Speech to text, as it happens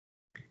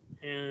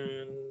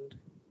And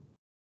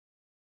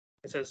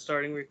it says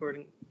starting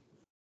recording.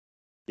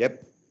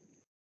 Yep.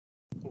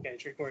 Okay,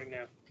 it's recording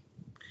now.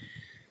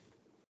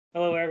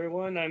 Hello,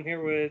 everyone. I'm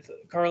here with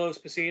Carlos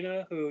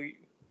Pesina, who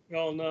you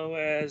all know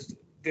as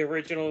the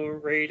original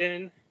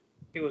Raiden.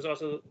 He was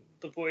also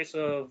the voice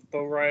of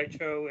Bo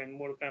Raicho in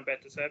Mortal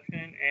Kombat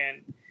Deception,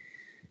 and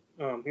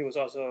he was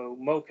also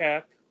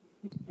mocap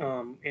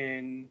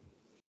in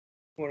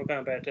Mortal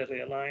Kombat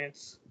Deadly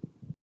Alliance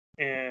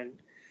and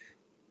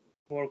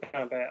Mortal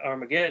Kombat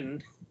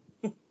Armageddon,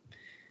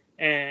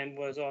 and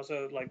was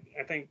also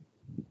I think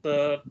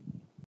the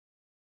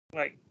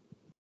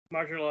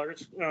martial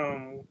arts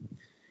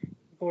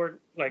board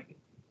like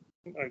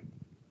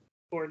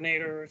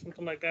coordinator or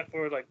something like that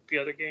for the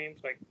other games,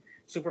 like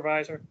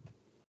supervisor.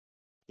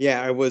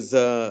 Yeah, hi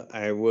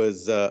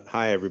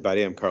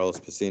everybody, I'm Carlos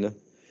Pesina.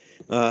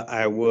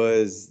 I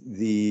was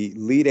the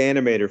lead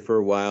animator for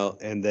a while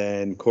and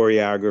then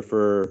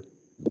choreographer,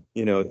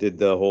 did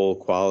the whole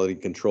quality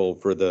control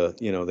for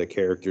the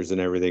characters and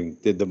everything,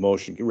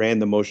 ran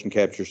the motion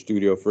capture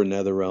studio for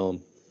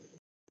NetherRealm.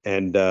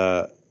 And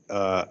I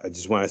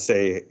just want to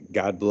say,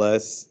 God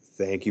bless,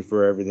 thank you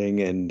for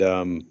everything. And,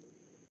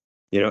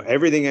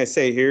 everything I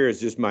say here is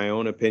just my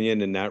own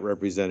opinion and not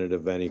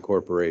representative of any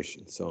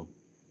corporation. So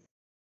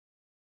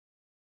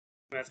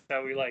That's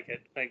how we like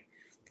it. Like,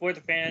 for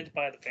the fans,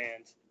 by the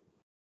fans.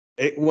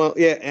 Well,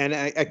 yeah, and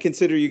I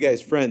consider you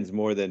guys friends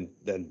more than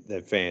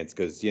fans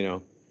because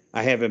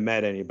I haven't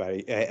met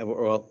anybody.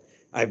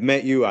 I've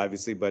met you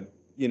obviously, but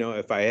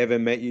if I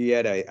haven't met you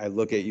yet, I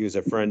look at you as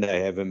a friend I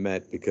haven't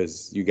met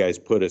because you guys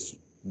put us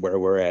where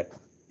we're at.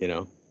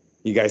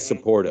 You guys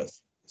support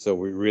us, so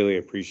we really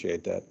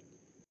appreciate that.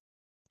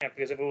 Yeah,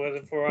 because if it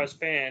wasn't for us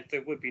fans,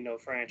 there would be no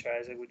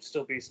franchise. It would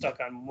still be stuck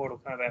on Mortal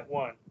Kombat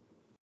 1.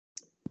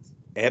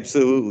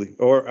 Absolutely.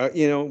 Or,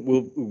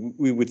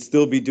 we would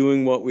still be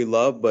doing what we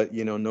love, but,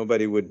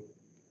 nobody would,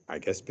 I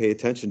guess, pay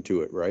attention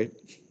to it, right?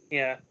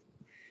 Yeah.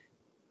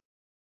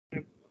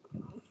 All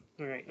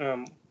right.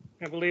 I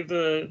believe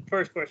the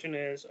first question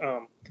is,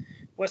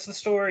 what's the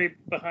story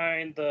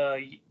behind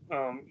the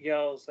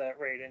yells that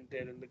Raiden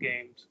did in the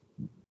games?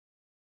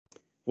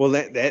 Well,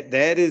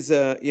 that is,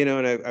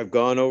 and I've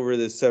gone over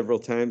this several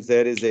times.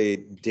 That is a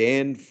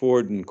Dan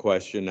Forden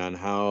question on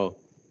how,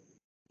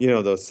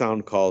 those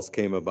sound calls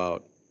came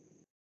about.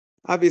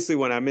 Obviously,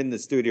 when I'm in the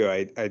studio,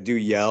 I do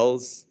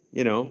yells,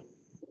 when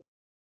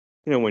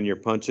you're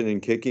punching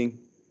and kicking.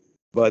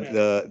 But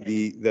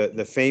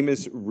the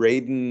famous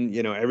Raiden,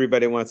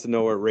 everybody wants to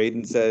know what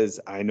Raiden says.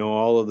 I know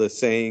all of the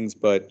sayings,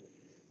 but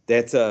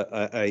that's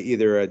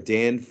either a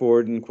Dan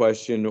Forden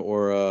question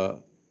or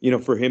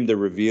for him to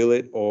reveal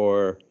it,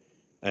 or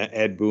an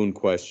Ed Boon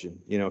question,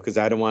 because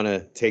I don't want to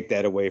take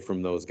that away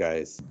from those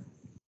guys.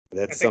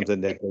 That's something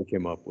that they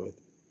came up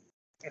with.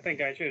 I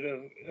think I should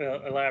have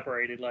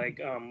elaborated,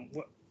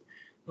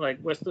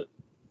 what's the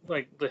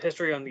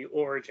history on the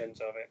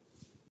origins of it.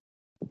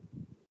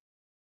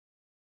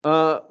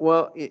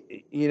 Well,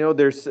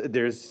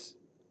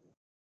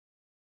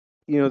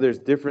 there's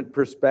different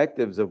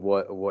perspectives of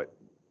what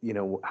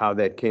how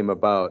that came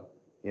about,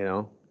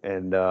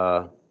 and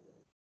now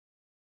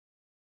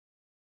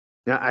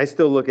I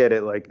still look at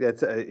it like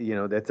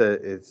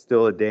it's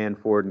still a Dan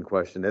Forden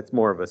question. That's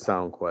more of a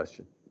sound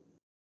question,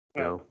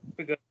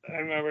 Because I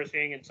remember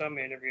seeing in some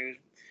interviews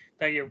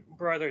that your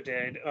brother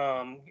did.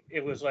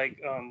 It was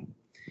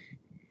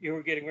you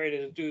were getting ready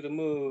to do the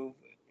move,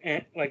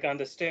 and on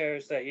the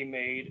stairs that he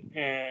made,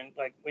 and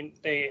when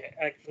they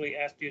actually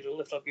asked you to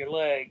lift up your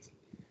legs,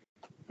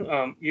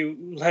 you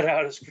let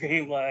out a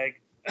scream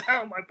like,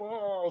 "Ow, my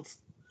balls!"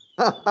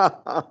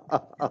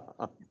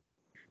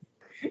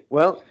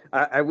 Well,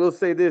 I will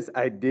say this: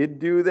 I did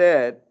do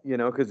that,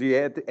 because you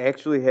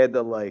actually had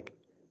to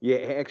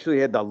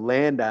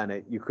land on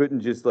it. You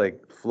couldn't just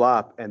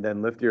flop and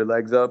then lift your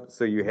legs up.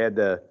 So you had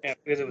to, Yeah,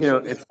 because it was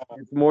so small.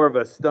 it's more of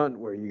a stunt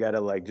where you got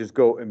to just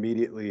go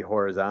immediately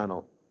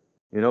horizontal,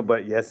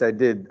 But yes, I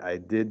did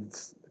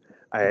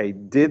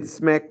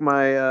smack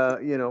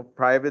my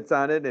privates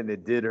on it, and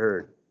it did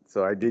hurt.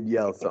 So I did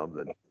yell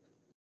something.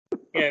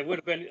 Yeah, it would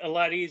have been a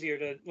lot easier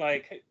to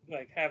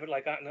have it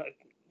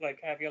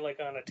have you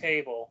on a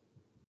table.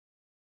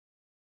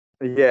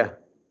 Yeah.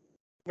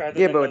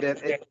 Rather than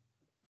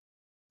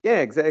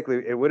yeah,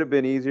 exactly. It would have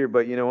been easier,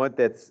 but you know what?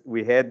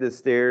 We had the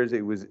stairs.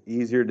 It was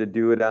easier to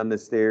do it on the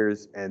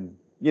stairs, and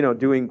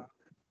doing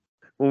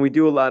when we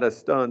do a lot of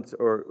stunts,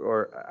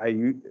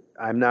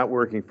 I'm not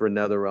working for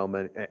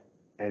NetherRealm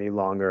any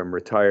longer. I'm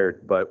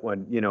retired, but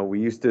when we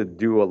used to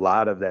do a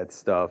lot of that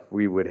stuff,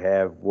 we would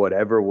have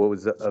whatever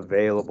was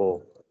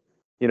available.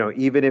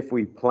 Even if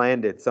we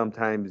planned it,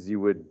 sometimes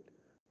you would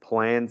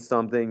plan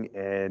something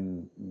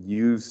and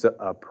use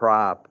a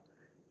prop,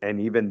 and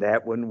even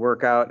that wouldn't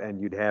work out,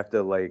 and you'd have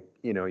to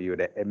you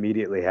would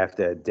immediately have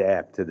to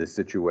adapt to the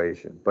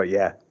situation. But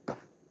yeah,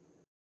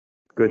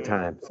 good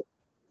times.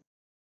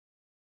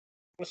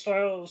 What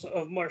styles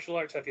of martial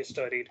arts have you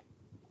studied?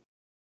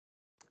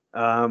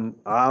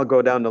 I'll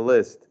go down the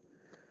list.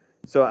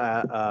 So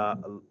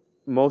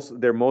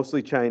they're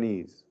mostly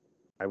Chinese.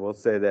 I will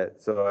say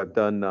that. So I've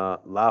done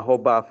La Ho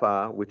Ba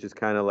Fa, which is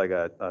kind of like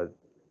a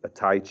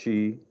Tai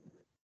Chi.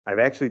 I've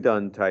actually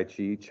done Tai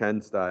Chi, Chen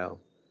style.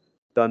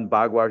 Done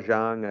Bagua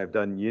Zhang. I've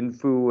done Yin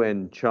Fu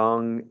and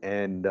Chung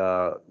and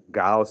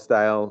Gao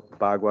style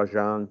Bagua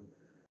Zhang.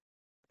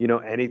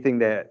 Anything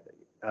that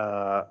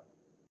uh,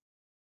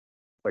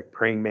 like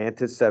praying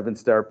mantis,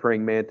 7-star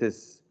praying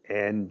mantis,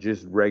 and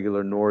just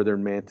regular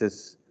northern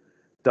mantis.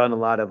 Done a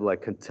lot of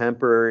like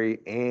contemporary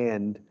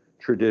and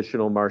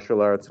traditional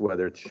martial arts,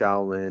 whether it's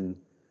Shaolin.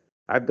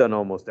 I've done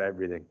almost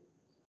everything.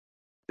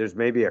 There's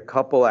maybe a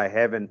couple I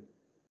haven't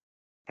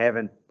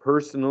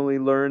personally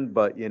learned,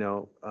 but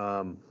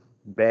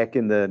back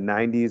in the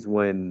 '90s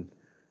when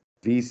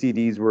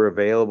VCDs were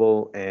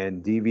available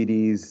and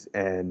DVDs,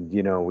 and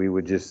we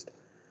would just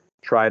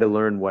try to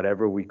learn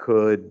whatever we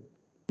could,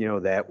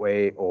 that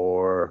way,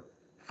 or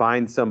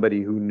find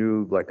somebody who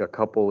knew like a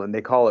couple, and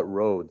they call it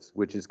roads,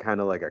 which is kind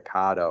of like a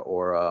kata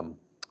or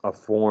a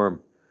form.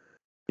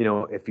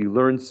 If you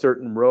learn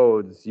certain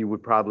roads, you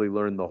would probably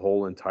learn the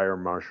whole entire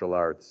martial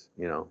arts,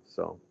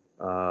 So,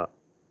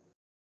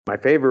 my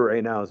favorite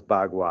right now is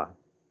Bagua.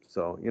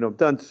 So,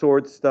 done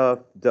sword stuff,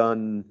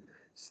 done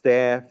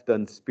staff,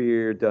 done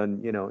spear,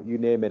 done, you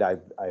name it,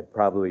 I've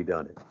probably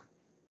done it.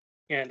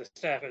 Yeah, the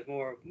staff is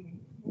more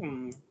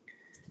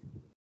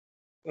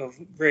of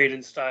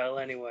Raiden style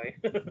anyway.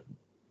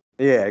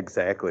 Yeah,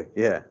 exactly.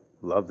 Yeah.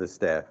 Love the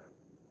staff.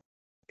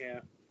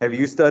 Yeah. Have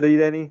you studied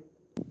any?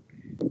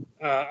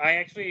 I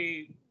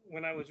actually,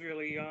 when I was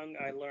really young,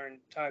 I learned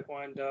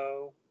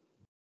Taekwondo,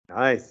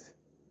 Nice.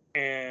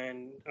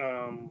 and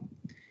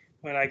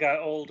when I got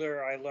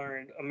older, I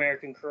learned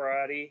American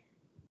Karate,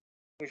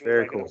 which was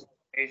Very like an cool.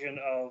 amalgamation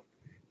of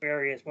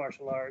various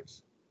martial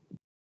arts.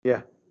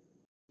 Yeah.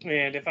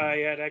 And if I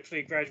had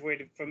actually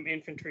graduated from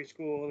infantry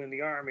school in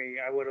the Army,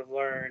 I would have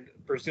learned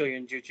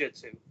Brazilian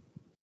Jiu-Jitsu.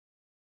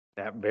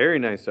 That very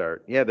nice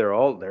art. Yeah, they're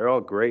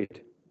all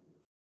great.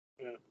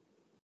 Yeah.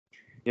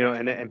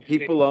 And And and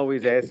people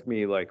always ask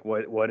me like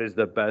what is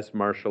the best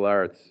martial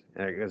arts?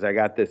 Because I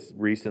got this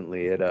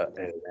recently at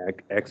an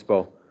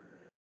expo.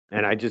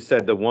 And I just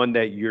said the one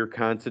that you're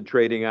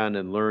concentrating on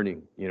and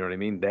learning, you know what I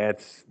mean?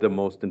 That's the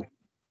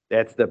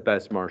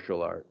best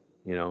martial art,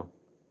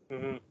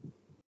 mm-hmm.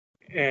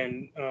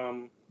 and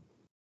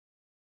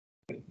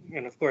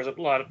and of course,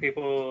 a lot of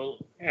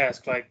people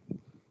ask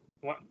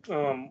what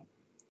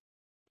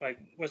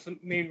what's the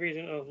main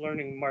reason of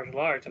learning martial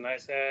arts? And I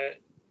said,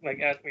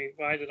 asked me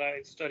why did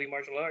I study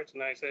martial arts?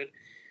 And I said,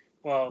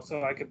 well,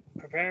 so I could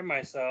prepare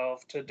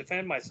myself to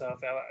defend myself.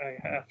 I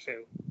have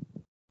to,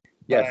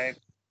 but I Yes.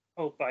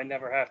 hope I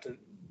never have to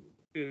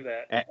do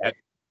that.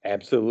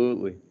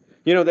 Absolutely.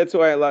 That's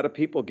why a lot of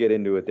people get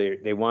into it.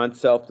 They want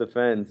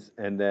self-defense,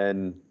 and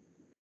then,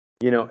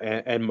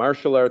 and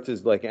martial arts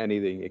is like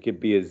anything. It could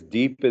be as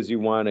deep as you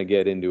want to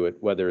get into it,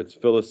 whether it's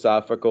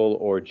philosophical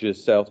or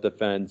just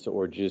self-defense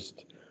or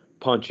just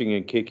punching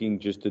and kicking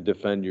just to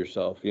defend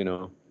yourself,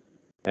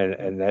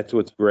 And that's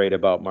what's great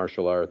about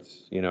martial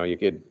arts. You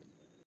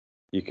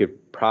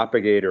could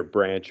propagate or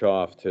branch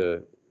off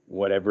to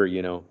whatever,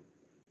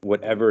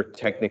 whatever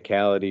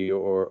technicality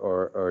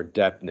or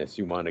depthness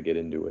you want to get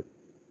into it.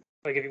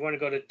 Like if you want to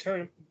go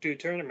to do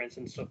tournaments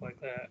and stuff like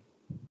that.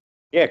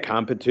 Yeah,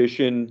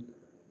 competition,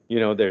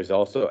 there's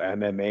also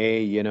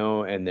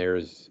MMA, and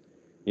there's,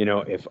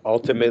 if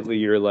ultimately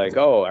you're like,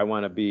 oh, I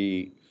want to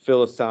be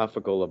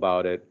philosophical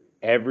about it,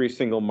 every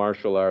single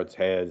martial arts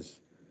has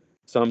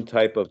some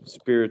type of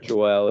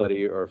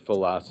spirituality or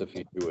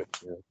philosophy to it.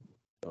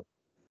 So,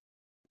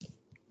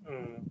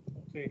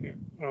 Let's see here.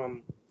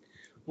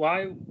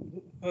 Why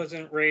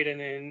wasn't Raiden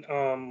in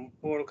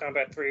Mortal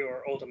Kombat 3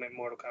 or Ultimate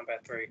Mortal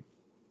Kombat 3?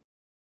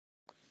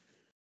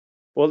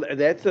 well,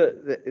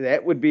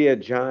 that would be a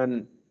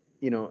John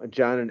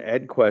and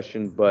Ed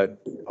question,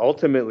 but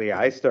ultimately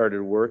I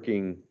started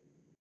working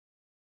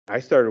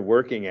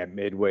at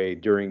Midway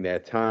during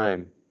that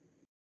time,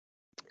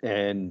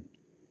 and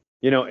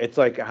it's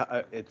like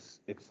it's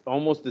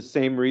almost the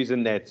same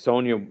reason that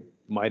Sonya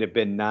might have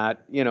been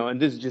not, and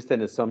this is just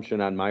an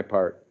assumption on my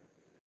part,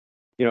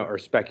 or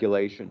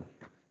speculation.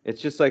 It's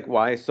just like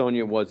why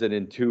Sonya wasn't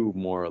in two,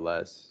 more or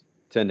less,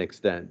 to an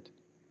extent,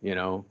 you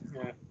know.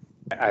 Yeah.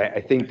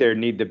 I think there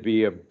need to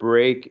be a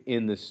break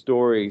in the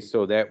story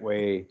so that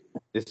way,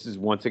 this is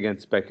once again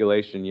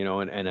speculation,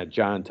 and a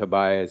John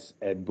Tobias,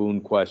 Ed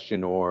Boon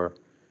question, or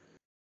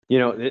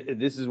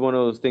this is one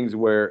of those things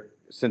where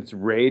since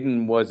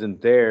Raiden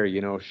wasn't there,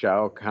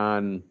 Shao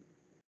Kahn,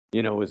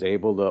 was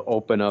able to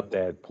open up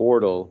that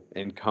portal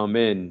and come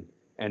in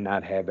and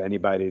not have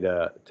anybody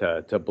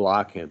to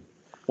block him.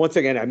 Once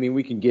again, I mean,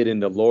 we can get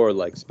into lore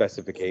like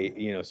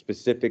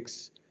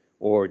specifics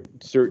or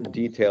certain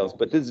details,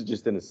 but this is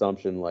just an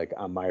assumption like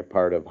on my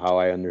part of how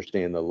I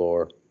understand the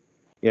lore.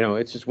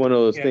 It's just one of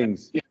those Yeah.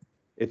 things.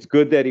 It's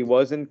good that he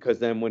wasn't, because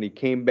then when he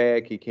came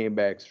back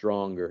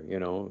stronger,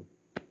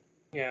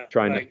 Yeah.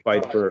 trying to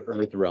fight for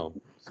Earthrealm.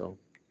 So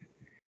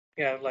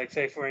Yeah, like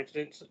say for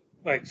instance,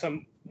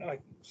 some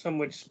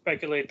would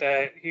speculate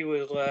that he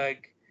was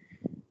like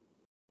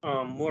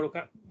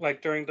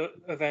during the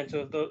events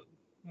of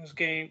this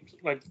game,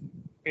 like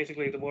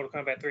basically the Mortal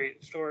Kombat 3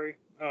 story,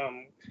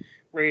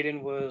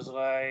 Raiden was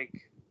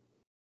like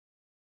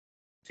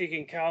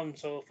seeking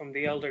counsel from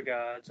the Elder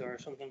Gods or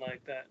something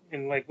like that,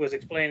 and like was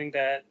explaining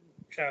that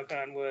Shao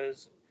Kahn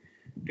was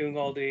doing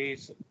all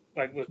these,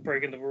 like was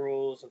breaking the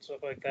rules and stuff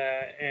like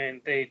that,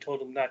 and they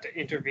told him not to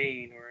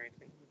intervene or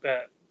anything like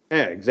that.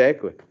 Yeah,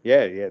 exactly.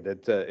 Yeah, yeah.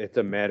 It's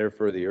a matter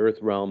for the Earth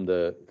realm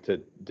to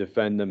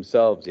defend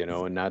themselves,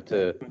 and not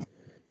to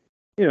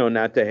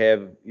not to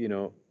have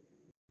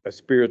a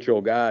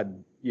spiritual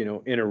god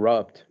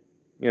interrupt,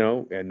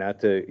 and not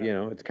to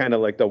it's kind of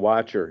like the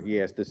Watcher. He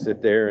has to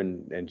sit there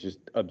and just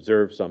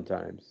observe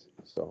sometimes.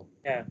 So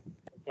Yeah,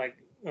 like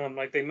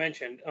like they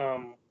mentioned,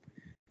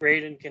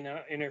 Raiden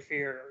cannot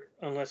interfere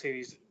unless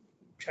he's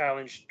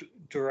challenged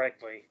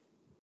directly.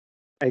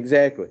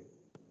 exactly.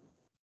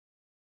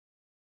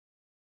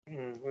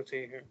 Let's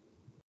see here.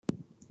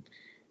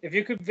 If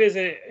you could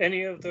visit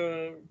any of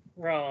the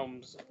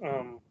realms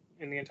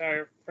in the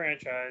entire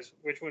franchise,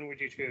 which one would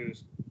you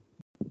choose?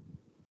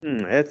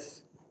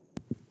 It's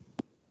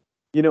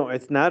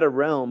it's not a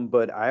realm,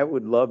 but I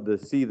would love to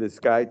see the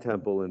Sky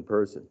Temple in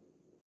person.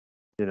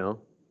 You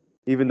know,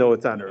 even though Mm,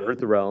 it's on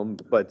Earth realm,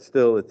 but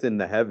still it's in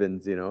the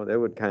heavens. That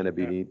would kind of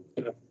be yeah. neat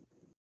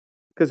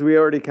because we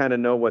already kind of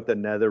know what the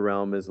Nether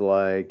realm is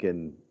like,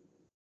 and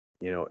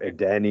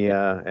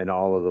Edenia and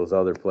all of those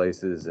other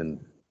places,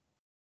 and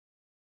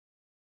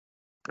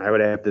I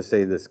would have to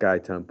say the Sky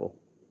Temple.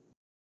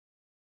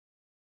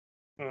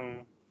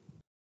 Um,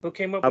 who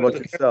came up How with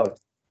about the? yourself?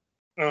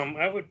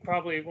 I would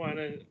probably want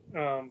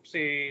to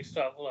see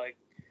stuff like,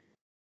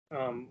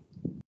 um,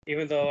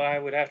 even though I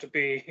would have to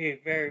be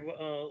very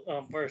well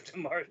versed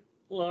in martial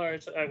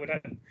arts, I would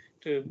have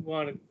to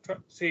want to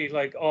see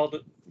like all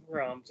the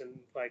realms and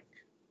like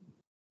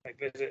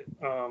visit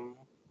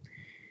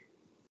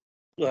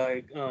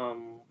like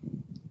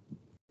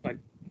like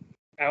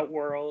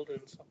Outworld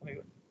and stuff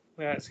like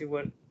that. See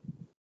what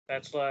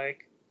that's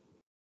like,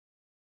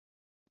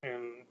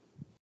 and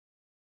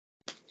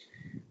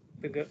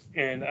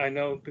and I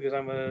know because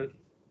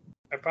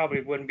I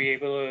probably wouldn't be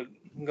able to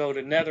go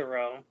to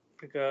NetherRealm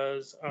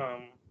because I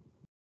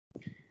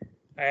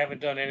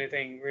haven't done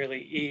anything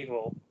really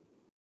evil,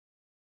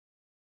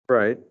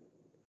 Right.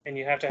 and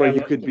you have to But have a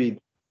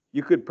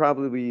you could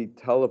probably be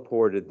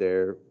teleported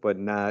there, but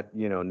not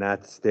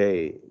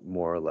stay yeah,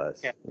 more or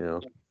less. Yeah,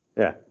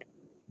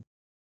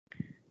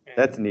 and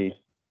that's neat.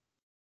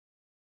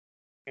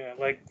 yeah,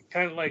 like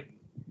kind of like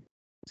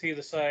see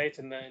the sights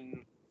and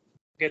then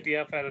get the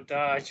F out of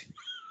Dodge.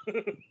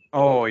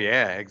 Oh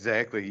yeah,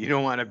 exactly. You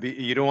don't want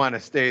to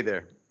stay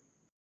there.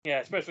 Yeah,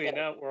 especially in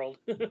Outworld.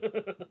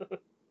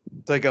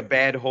 It's like a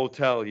bad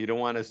hotel. You don't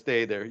want to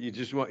stay there. You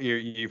just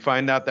you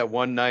find out that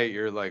one night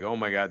you're like, "Oh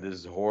my God, this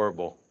is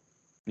horrible."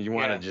 You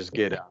want to Yeah, just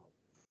get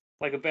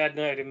like a bad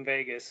night in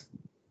Vegas.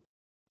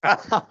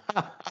 out.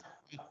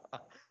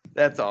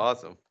 That's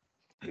awesome.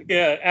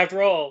 Yeah,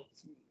 after all,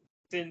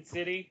 Sin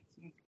City.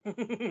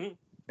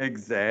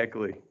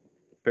 Exactly.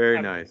 Very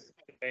I've nice.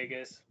 been to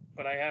Vegas,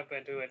 but I have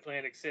been to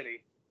Atlantic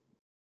City.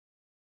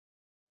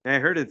 I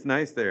heard it's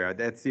nice there.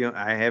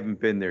 I haven't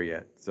been there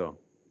yet. So,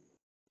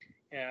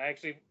 Yeah, I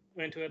actually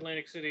went to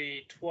Atlantic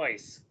City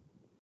twice,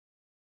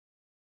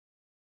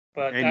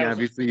 but and that was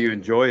obviously you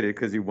enjoyed it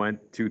because you went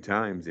 2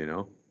 times.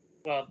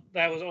 well,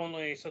 that was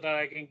only so that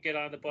I can get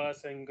on the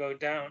bus and go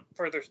down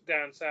further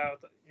down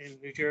south in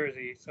New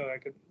Jersey, so I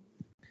could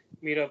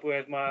meet up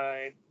with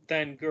my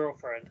then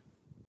girlfriend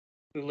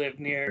who lived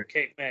near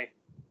Cape May.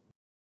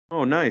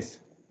 Oh, nice.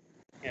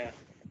 Yeah,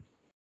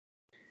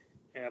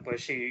 yeah, but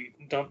she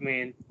dumped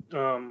me in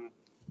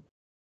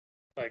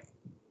like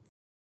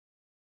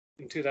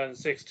in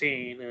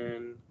 2016,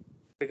 and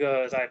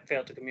because I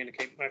failed to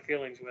communicate my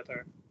feelings with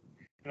her,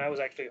 and I was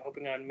actually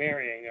hoping on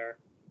marrying her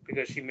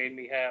because she made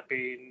me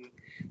happy and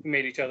we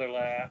made each other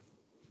laugh,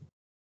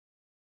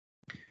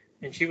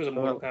 and she was a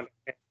Mortal Uh, Kombat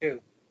fan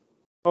too.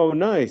 oh,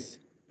 nice.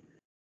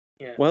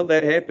 Yeah, Well,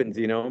 that happens.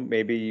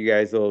 Maybe you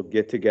guys will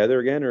get together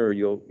again, or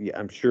yeah,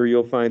 I'm sure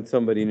you'll find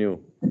somebody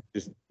new.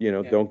 Just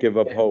yeah. don't give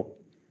up hope.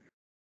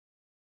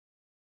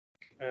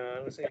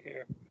 Let's see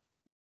here.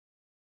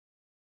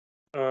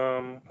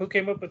 Who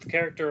came up with the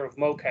character of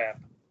mocap?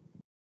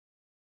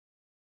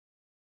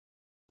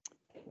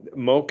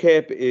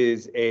 Mocap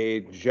is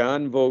a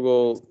John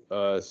Vogel,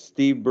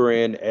 Steve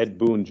Brand, Ed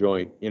Boon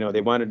joint.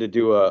 They wanted to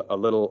do a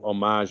little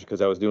homage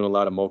because I was doing a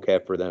lot of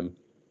mocap for them.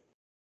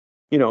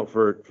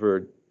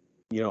 For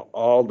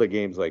all the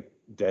games like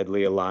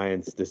Deadly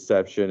Alliance,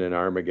 Deception, and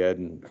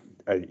Armageddon.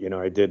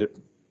 I did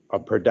a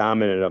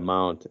predominant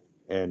amount,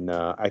 and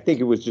I think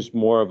it was just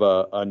more of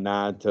a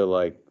nod to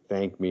like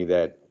thank me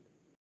that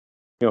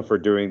for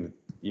doing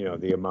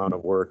the amount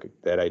of work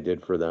that I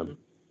did for them,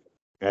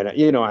 and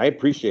I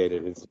appreciate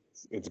it.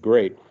 It's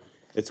great.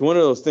 It's one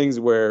of those things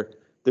where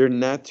there are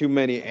not too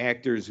many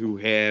actors who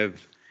have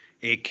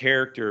a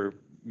character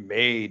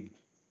made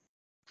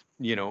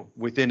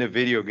within a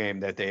video game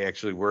that they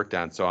actually worked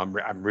on. So I'm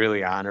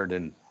really honored,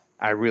 and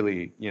I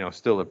really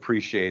still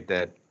appreciate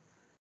that.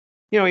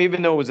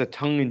 Even though it was a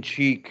tongue in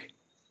cheek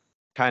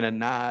kind of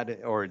nod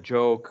or a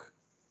joke,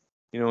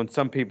 and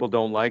some people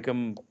don't like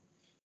him.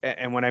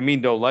 And when I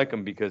mean don't like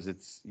him, because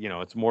it's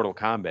Mortal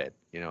Kombat,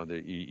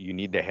 you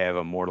need to have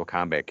a Mortal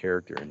Kombat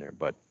character in there,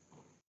 but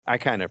I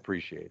kind of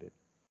appreciate it.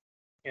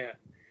 Yeah,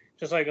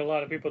 just like a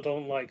lot of people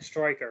don't like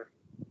Stryker.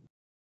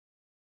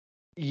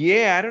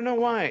 Yeah, I don't know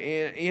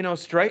why.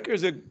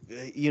 Stryker's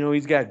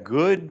he's got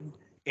good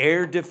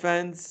air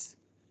defense,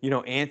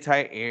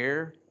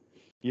 anti-air,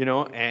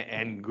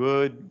 and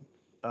good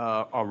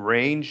a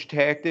range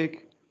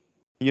tactic.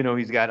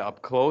 He's got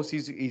up close.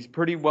 He's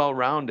pretty well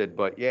rounded,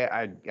 but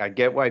yeah, I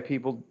get why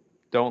people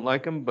don't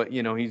like him, but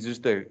he's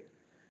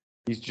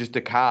just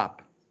a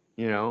cop,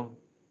 you know.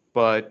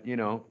 But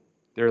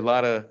there are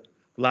a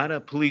lot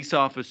of police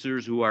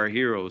officers who are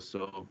heroes,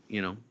 so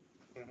Hmm.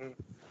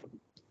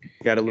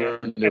 got to Yeah,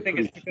 learn to I think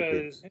it's appreciate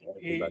because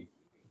everybody. he,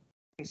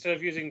 instead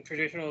of using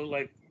traditional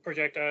like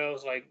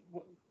projectiles like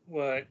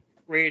what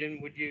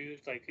Raiden would use,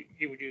 like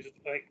he would use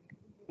like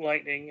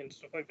lightning and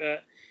stuff like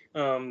that.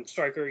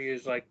 Stryker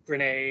used like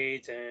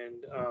grenades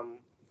and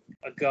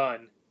a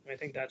gun. I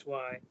think that's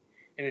why,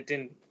 and it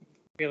didn't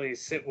really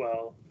sit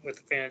well with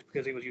the fans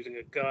because he was using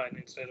a gun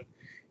instead of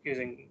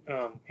using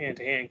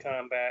hand-to-hand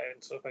combat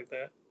and stuff like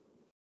that.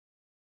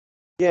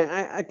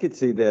 Yeah, I could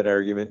see that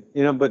argument,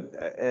 but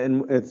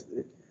and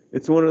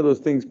it's one of those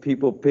things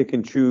people pick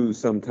and choose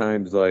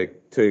sometimes,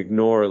 like to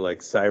ignore, like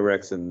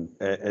Cyrex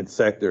and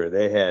Sector.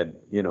 They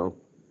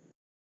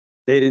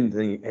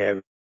didn't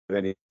have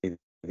anything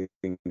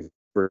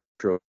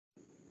virtual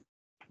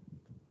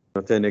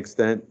to an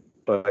extent,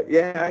 but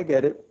yeah, I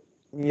get it.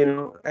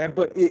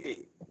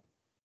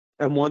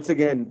 And once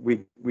again,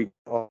 we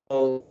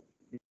all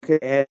you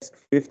could ask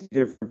 50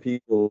 different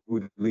people who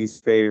the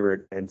least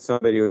favorite, and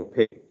somebody will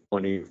pick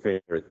one of your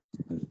favorites.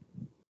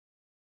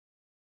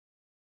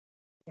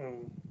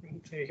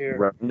 Let's see here.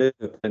 Around it,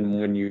 and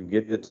when you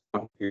get to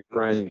talk to your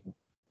friend,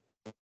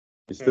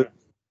 you still,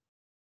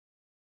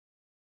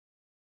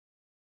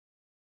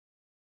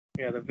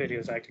 Yeah, yeah, the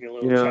video's acting a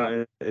little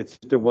choppy. it's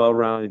just a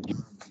well-rounded.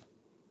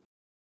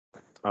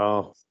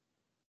 Oh,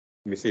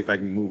 let me see if I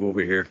can move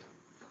over here.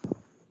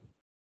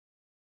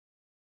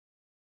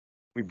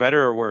 We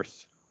better or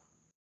worse?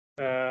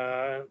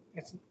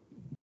 It's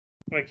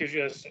like you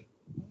just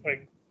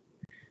like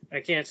I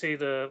can't see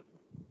the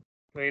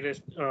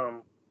latest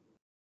or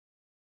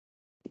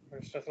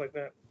stuff like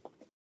that.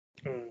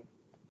 Mm.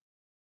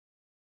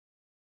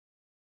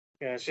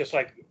 Yeah, it's just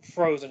like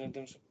frozen in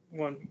this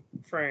one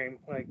frame,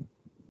 like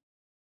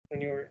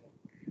when you were.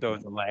 So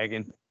it's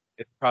lagging.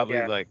 It's probably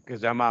Yeah, like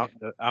because I'm out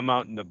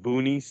in the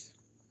boonies.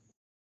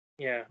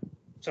 yeah.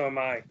 So am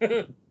I.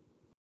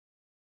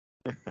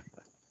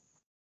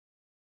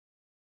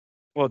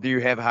 Well, do you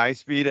have high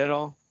speed at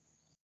all?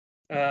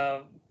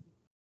 um,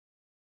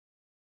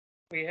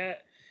 we had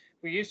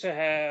we used to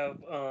have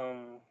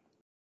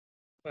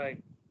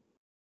like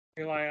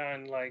rely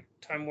on like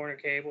Time Warner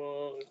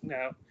Cable,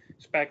 now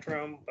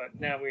Spectrum, but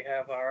now we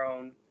have our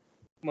own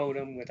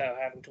modem without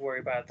having to worry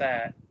about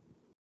that.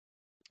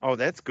 Oh,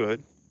 that's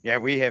good. Yeah,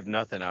 we have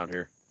nothing out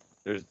here.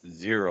 There's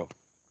zero.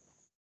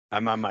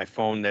 I'm on my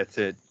phone. That's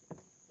it.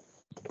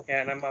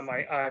 And I'm on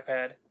my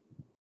iPad.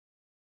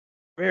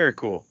 Very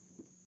cool.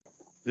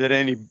 Is it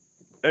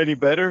any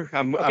better?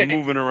 I'm Okay,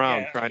 moving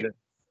around yeah, trying to.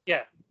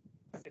 yeah,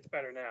 it's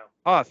better now.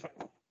 Awesome.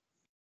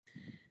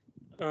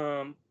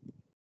 Um,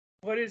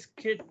 what is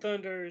Kid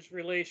Thunder's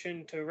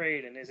relation to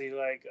Raiden? Is he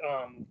like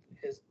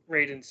his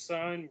Raiden's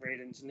son,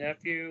 Raiden's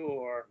nephew,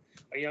 or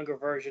a younger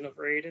version of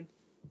Raiden?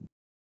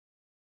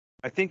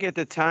 I think at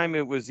the time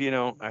it was, and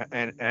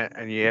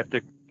you have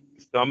to.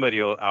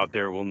 Somebody out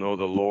there will know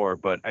the lore,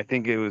 but I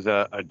think it was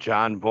a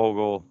John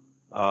Vogel,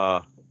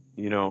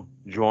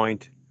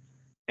 joint,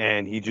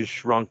 and he just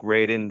shrunk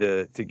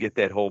Raiden to get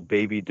that whole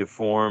baby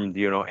deformed,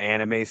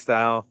 anime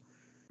style,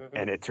 Hmm.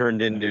 and it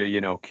turned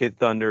into, Kid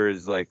Thunder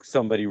is like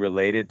somebody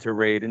related to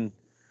Raiden.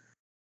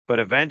 But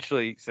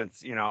eventually,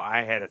 since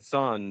I had a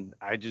son,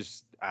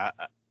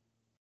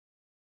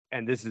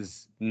 and this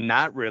is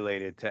not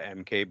related to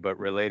MK, but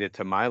related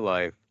to my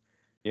life.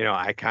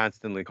 I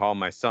constantly call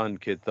my son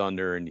Kid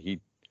Thunder, and he,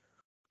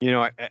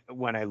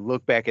 when I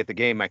look back at the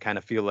game, I kind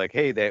of feel like,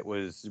 hey, that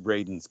was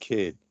Raiden's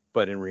kid,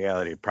 but in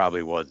reality, it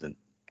probably wasn't.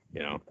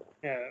 You know.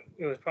 Yeah,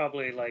 it was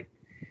probably like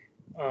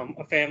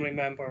a family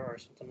member or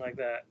something like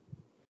that.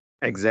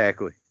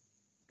 Exactly.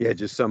 Yeah,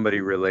 just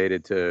somebody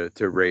related to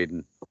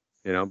Raiden.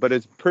 But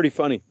it's pretty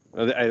funny.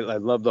 I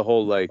love the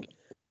whole, like,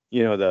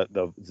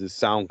 the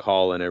sound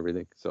call and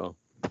everything. So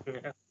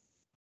Yeah.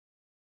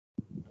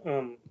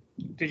 Um,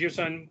 did your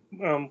son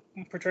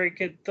portray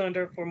Kid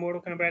Thunder for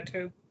Mortal Kombat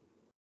 2?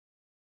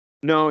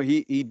 no,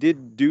 he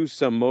did do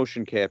some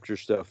motion capture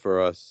stuff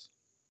for us.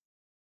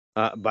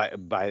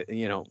 By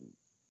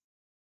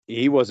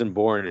he wasn't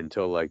born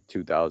until like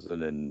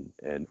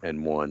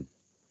 2001.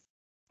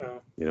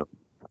 Oh. You know,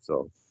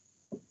 so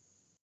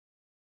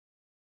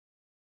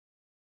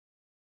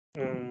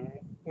Um,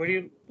 what do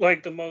you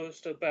like the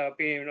most about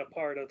being a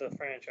part of the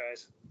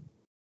franchise?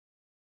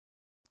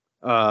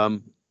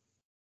 um,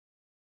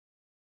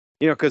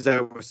 Because I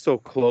was so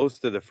close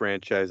to the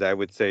franchise, I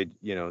would say,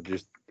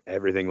 just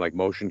everything like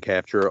motion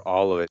capture,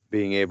 all of it,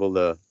 being able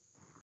to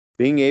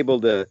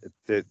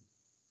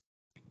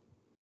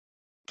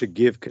to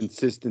give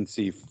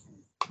consistency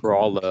for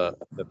all the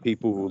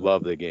people who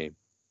love the game,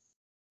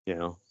 you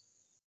know.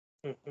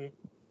 Hmm.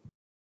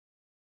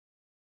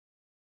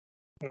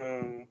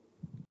 Um,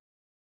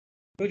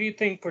 who do you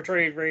think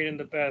portrayed Raiden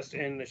the best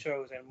in the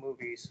shows and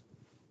movies?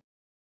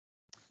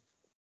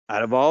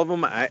 Out of all of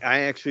them, I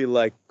actually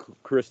like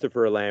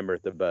Christopher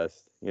Lambert the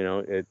best.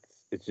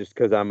 It's just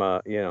because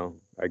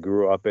I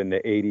grew up in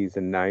the '80s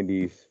and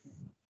 '90s,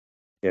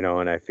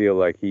 and I feel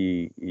like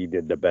he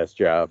did the best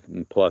job.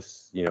 And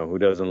plus, who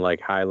doesn't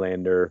like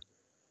Highlander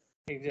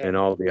and Exactly.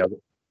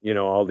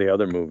 all the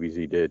other movies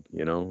he did,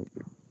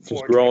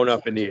 just growing Fortress.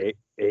 up in the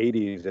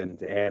 '80s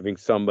and having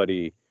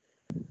somebody,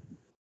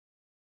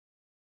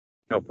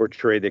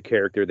 portray the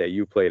character that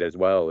you played as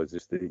well is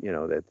just,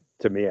 that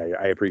to me,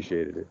 I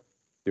appreciated it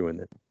doing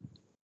that.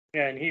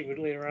 Yeah, and he would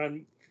later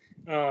on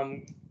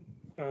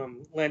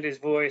um, lend his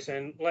voice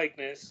and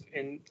likeness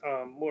in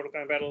Mortal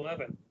Kombat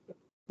 11.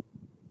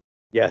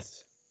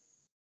 Yes.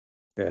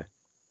 Yeah.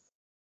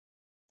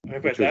 I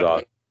bet Which was that was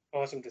awesome.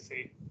 awesome to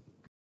see.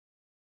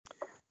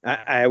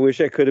 I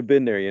wish I could have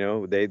been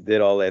there. They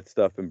did all that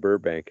stuff in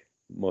Burbank,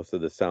 most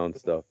of the sound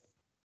stuff.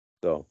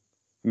 So,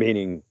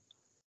 meaning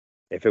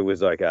if it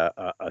was like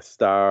a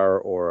star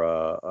or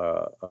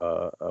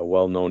a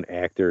well-known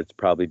actor, it's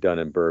probably done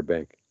in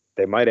Burbank.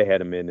 They might have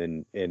had him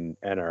in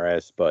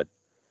NRS, but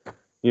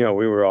we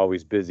were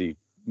always busy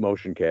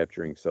motion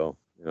capturing, so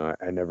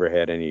I never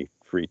had any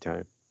free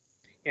time.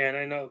 And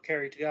I know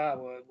Kerry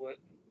Tagawa,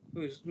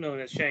 who's known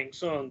as Shang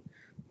Tsung,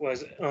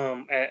 was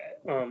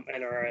at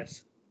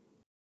NRS.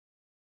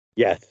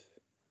 Yes,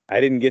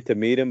 I didn't get to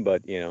meet him,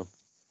 but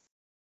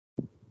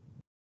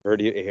heard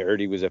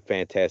he was a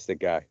fantastic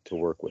guy to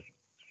work with.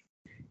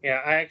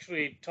 Yeah, I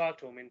actually talked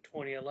to him in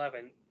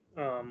 2011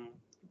 um,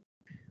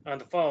 on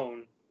the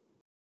phone,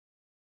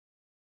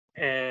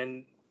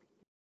 and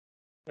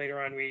later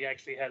on we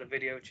actually had a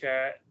video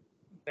chat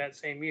that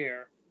same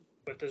year.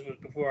 But this was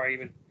before I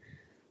even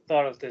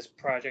thought of this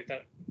project.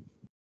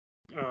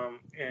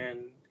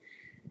 And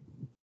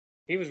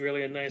he was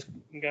really a nice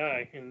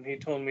guy, and he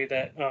told me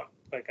that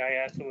like I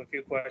asked him a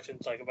few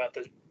questions like about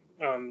the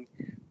um,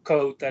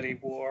 coat that he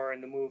wore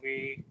in the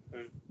movie,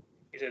 and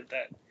he said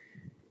that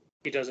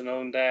he doesn't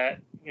own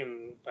that,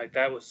 and like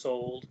that was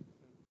sold.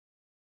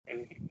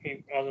 And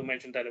he also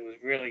mentioned that it was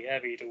really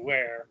heavy to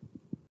wear.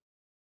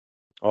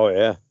 Oh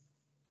yeah,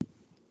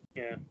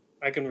 Yeah,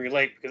 I can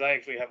relate because I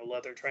actually have a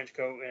leather trench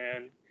coat,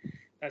 and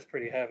that's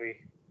pretty heavy.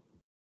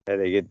 yeah,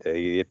 they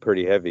get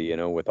pretty heavy,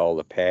 with all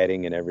the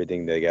padding and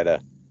everything. They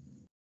gotta.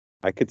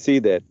 I could see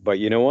that, but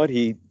you know what?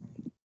 He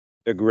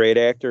a great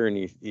actor, and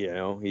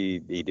he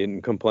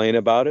didn't complain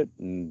about it,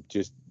 and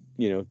just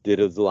did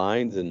his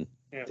lines and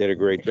Yeah, did a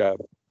great job.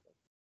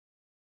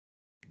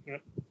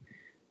 yep,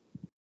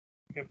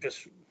 yep,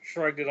 just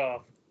shrugged it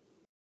off.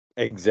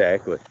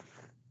 Exactly.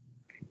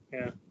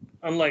 Yeah,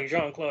 unlike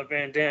Jean Claude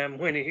Van Damme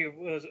when he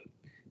was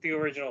the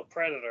original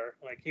Predator,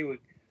 like he would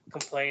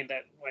complain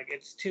that like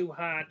it's too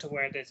hot to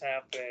wear this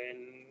outfit,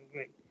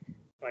 and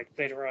like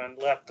later on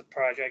left the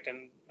project,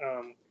 and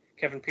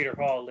Kevin Peter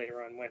Hall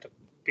later on went to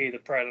be the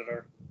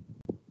Predator.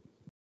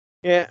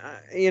 Yeah,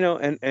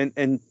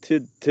 and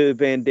to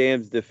Van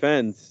Damme's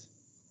defense,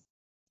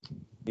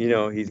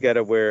 he's got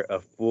to wear a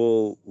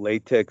full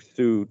latex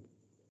suit,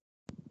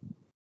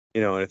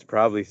 and it's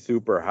probably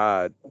super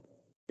hot.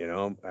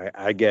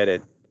 I get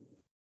it.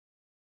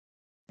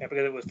 Yeah,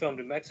 because it was filmed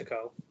in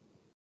Mexico.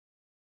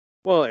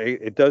 Well,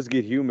 it does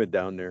get humid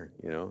down there,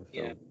 Yeah, so,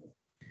 yeah,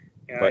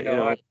 I but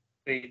know. I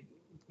was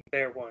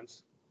there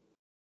once.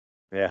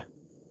 yeah.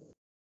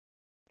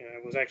 Yeah,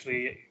 I was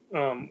actually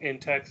in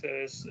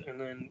Texas, and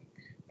then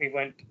we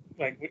went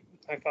like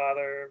my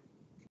father,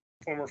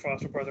 former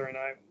foster brother, and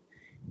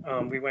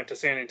I. We went to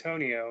San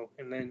Antonio,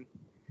 and then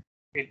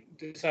we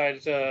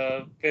decided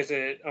to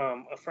visit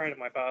a friend of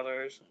my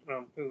father's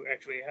who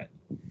actually had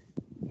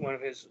one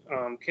of his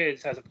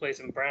kids has a place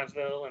in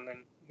Brownsville, and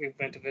then we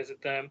went to visit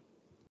them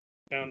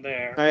down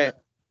there.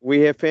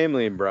 We have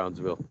family in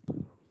Brownsville.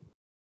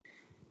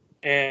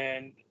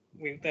 And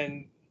we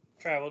then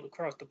traveled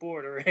across the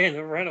border in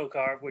a rental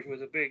car, which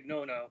was a big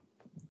no-no.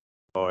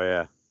 Oh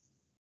yeah.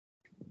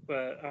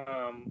 But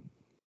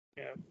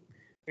yeah,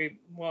 we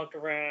walked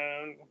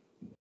around,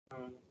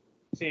 um,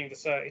 seeing the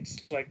sights,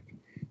 like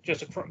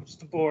just across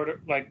the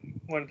border, like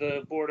one of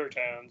the border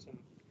towns, and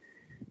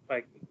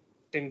like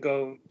didn't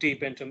go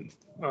deep into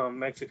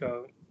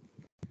Mexico.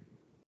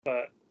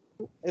 But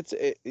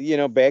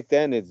Back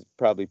then it's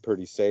probably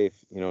pretty safe.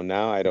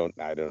 Now I don't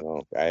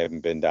know. I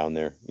haven't been down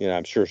there.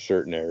 I'm sure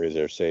certain areas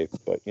are safe,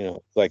 but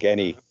it's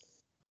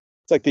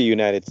like the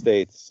United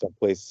States. Some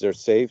places are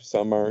safe,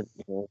 some aren't.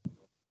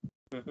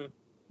 mm-hmm.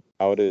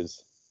 How it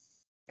is.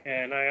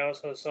 And I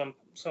also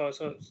saw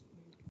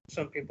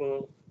some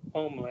people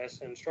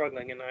homeless and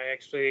struggling, and I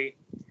actually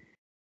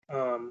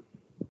um,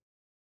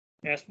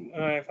 asked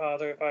my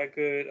father if I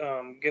could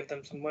give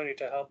them some money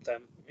to help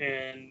them.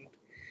 And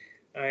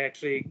I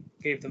actually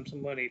gave them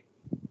some money.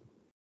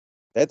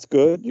 That's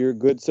good. You're a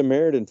good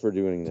Samaritan for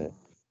doing that.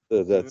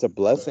 So Mhm. that's a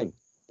blessing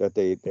that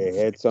they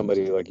had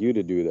somebody like you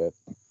to do that.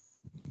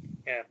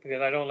 Yeah,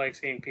 because I don't like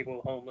seeing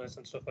people homeless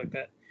and stuff like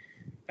that.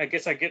 I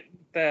guess I get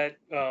that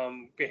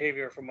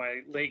behavior from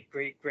my late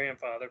great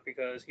grandfather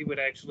because he would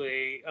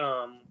actually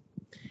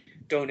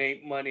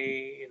donate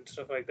money and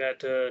stuff like that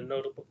to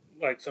notable,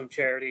 like some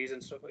charities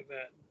and stuff like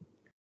that.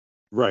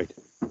 Right.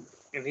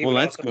 And he Well,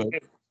 would that's also good.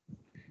 give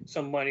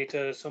some money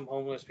to some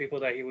homeless people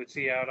that he would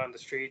see out on the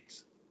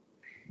streets.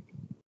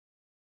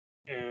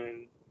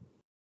 And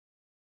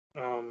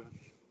um,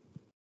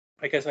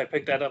 I guess I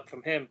picked that up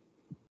from him.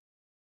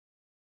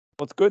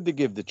 Well, it's good to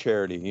give to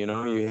charity. You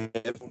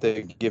have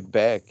to give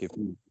back. If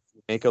you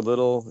make a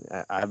little,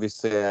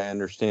 obviously, I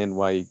understand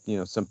why,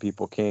 some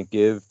people can't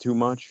give too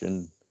much,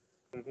 and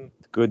Hmm.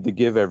 it's good to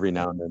give every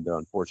now and then to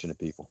unfortunate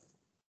people.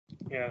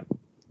 Yeah.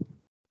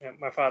 Yeah,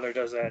 my father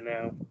does that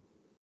now.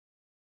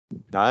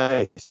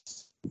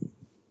 Nice.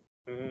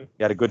 Hmm.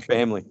 Got a good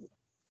family.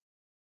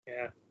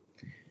 Yeah.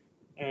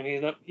 And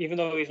he's not, even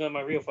though he's not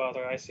my real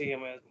father, I see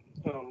him as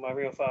my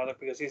real father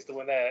because he's the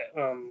one that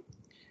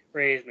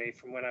raised me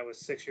from when I was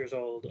 6 years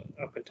old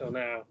up until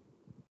now.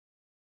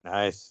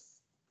 Nice.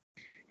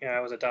 Yeah, I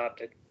was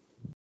adopted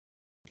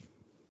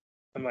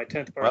on my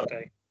 10th Well,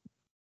 birthday.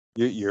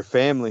 your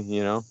family,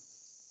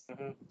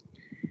 Hmm.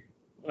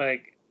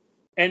 Like,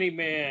 any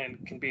man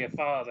can be a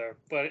father,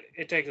 but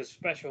it takes a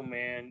special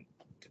man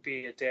to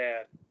be a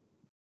dad.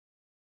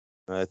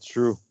 That's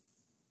true.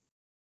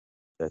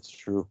 That's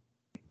true.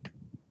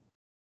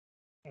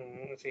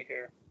 Let's see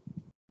here.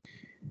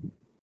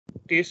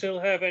 Do you still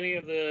have any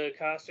of the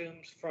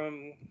costumes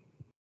from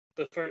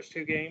the first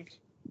two games?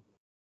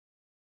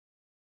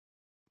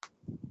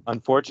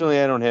 Unfortunately,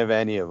 I don't have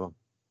any of them.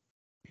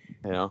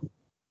 Yeah,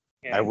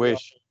 I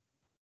wish.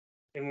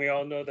 and we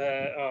all know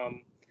that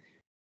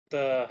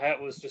the hat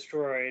was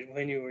destroyed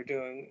when you were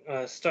doing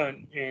a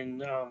stunt in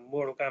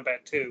Mortal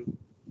Kombat 2.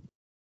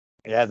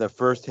 Yeah, the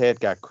first hit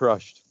got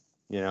crushed.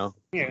 You know,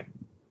 Yeah.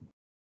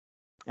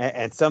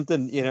 and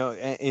something,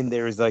 and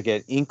there was like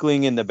an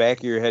inkling in the back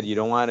of your head. You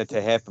don't want it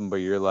to happen, but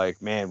you're like,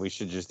 man, we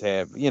should just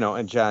have,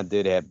 and John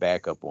did have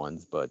backup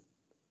ones, but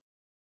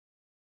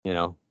you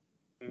know,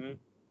 Hmm.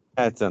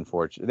 that's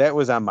unfortunate. That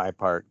was on my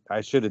part.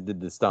 I should have did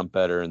the stunt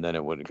better, and then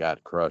it would have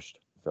got crushed.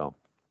 So,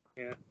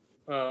 Yeah.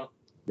 Well,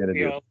 gotta we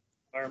do. all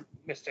are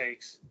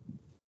mistakes.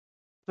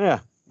 Yeah,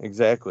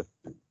 exactly.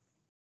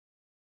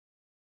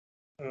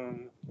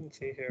 Let's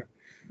see here.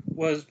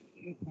 Was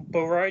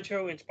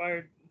Boraicho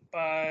inspired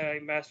by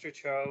Master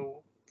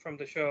Cho from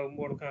the show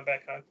Mortal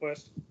Kombat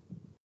Conquest?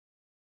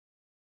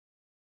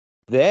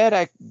 That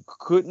I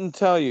couldn't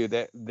tell you.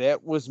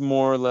 That was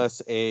more or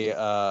less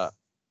a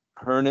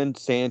Hernan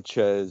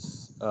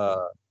Sanchez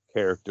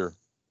character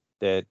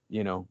that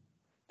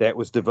that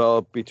was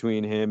developed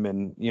between him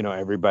and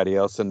everybody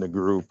else in the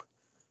group.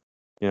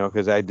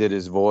 Because I did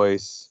his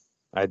voice,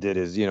 I did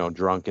his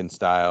drunken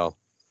style.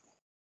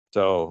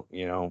 So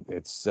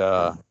it's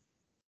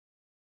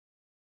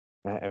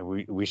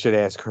we should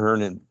ask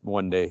Hernan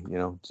one day,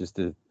 just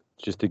to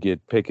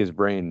pick his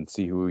brain and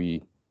see who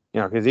he,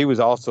 because he was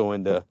also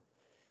into.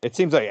 It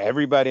seems like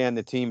everybody on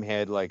the team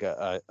had like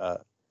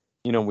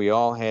we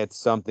all had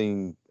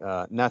something,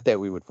 not that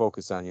we would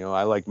focus on,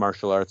 I like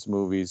martial arts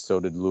movies. So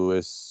did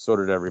Lewis. So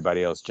did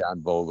everybody else. John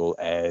Bogle,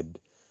 Ed,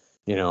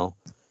 you know,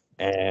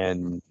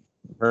 and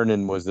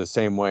Hernan was the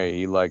same way.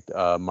 He liked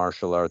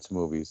martial arts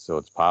movies. So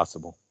it's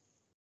possible.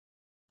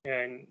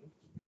 And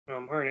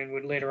Hernan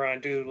would later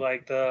on do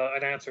like the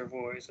announcer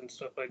voice and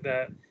stuff like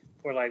that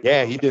for like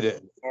Yeah, Mortal he Kombat did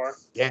it. 4.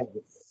 Yeah,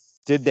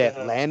 did that The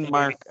movie.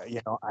 landmark,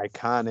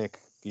 iconic,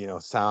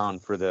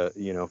 sound for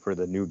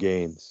the new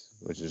games,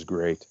 which is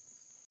great.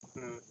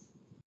 Hmm.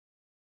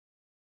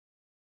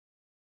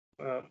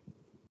 Well,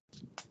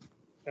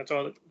 that's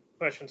all the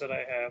questions that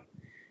I have.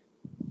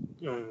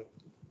 Um,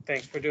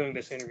 Thanks for doing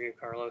this interview,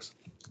 Carlos.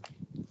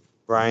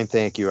 Brian,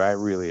 thank you. I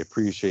really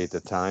appreciate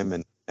the time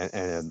and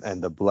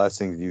the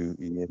blessings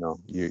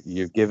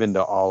you've given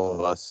to all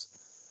of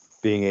us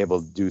being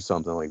able to do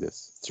something like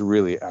this.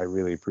 I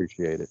really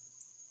appreciate it.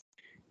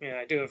 Yeah,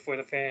 I do it for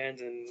the fans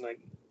and like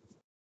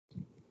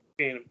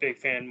being a big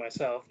fan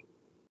myself.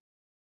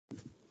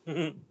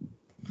 Hmm.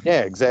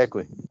 Yeah,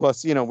 exactly.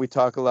 Plus, we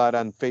talk a lot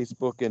on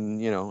Facebook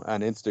and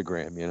on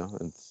Instagram.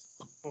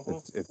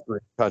 It's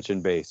great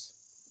touching base.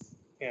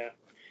 Yeah,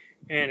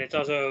 and it's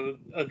also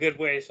a good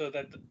way so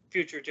that the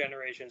future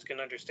generations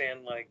can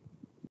understand like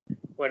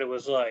what it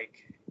was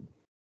like,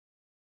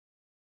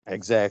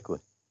 Exactly.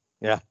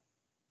 Yeah,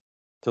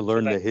 to so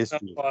learn that the it's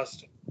not history.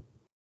 lost.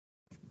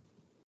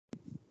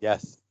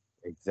 Yes,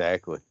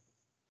 exactly.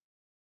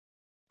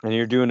 And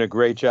you're doing a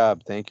great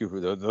job. Thank you for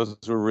those. Those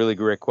were really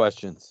great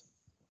questions.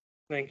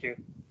 Thank you.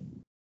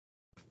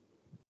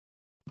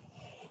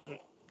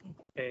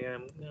 Okay,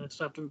 I'm gonna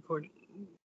stop the recording.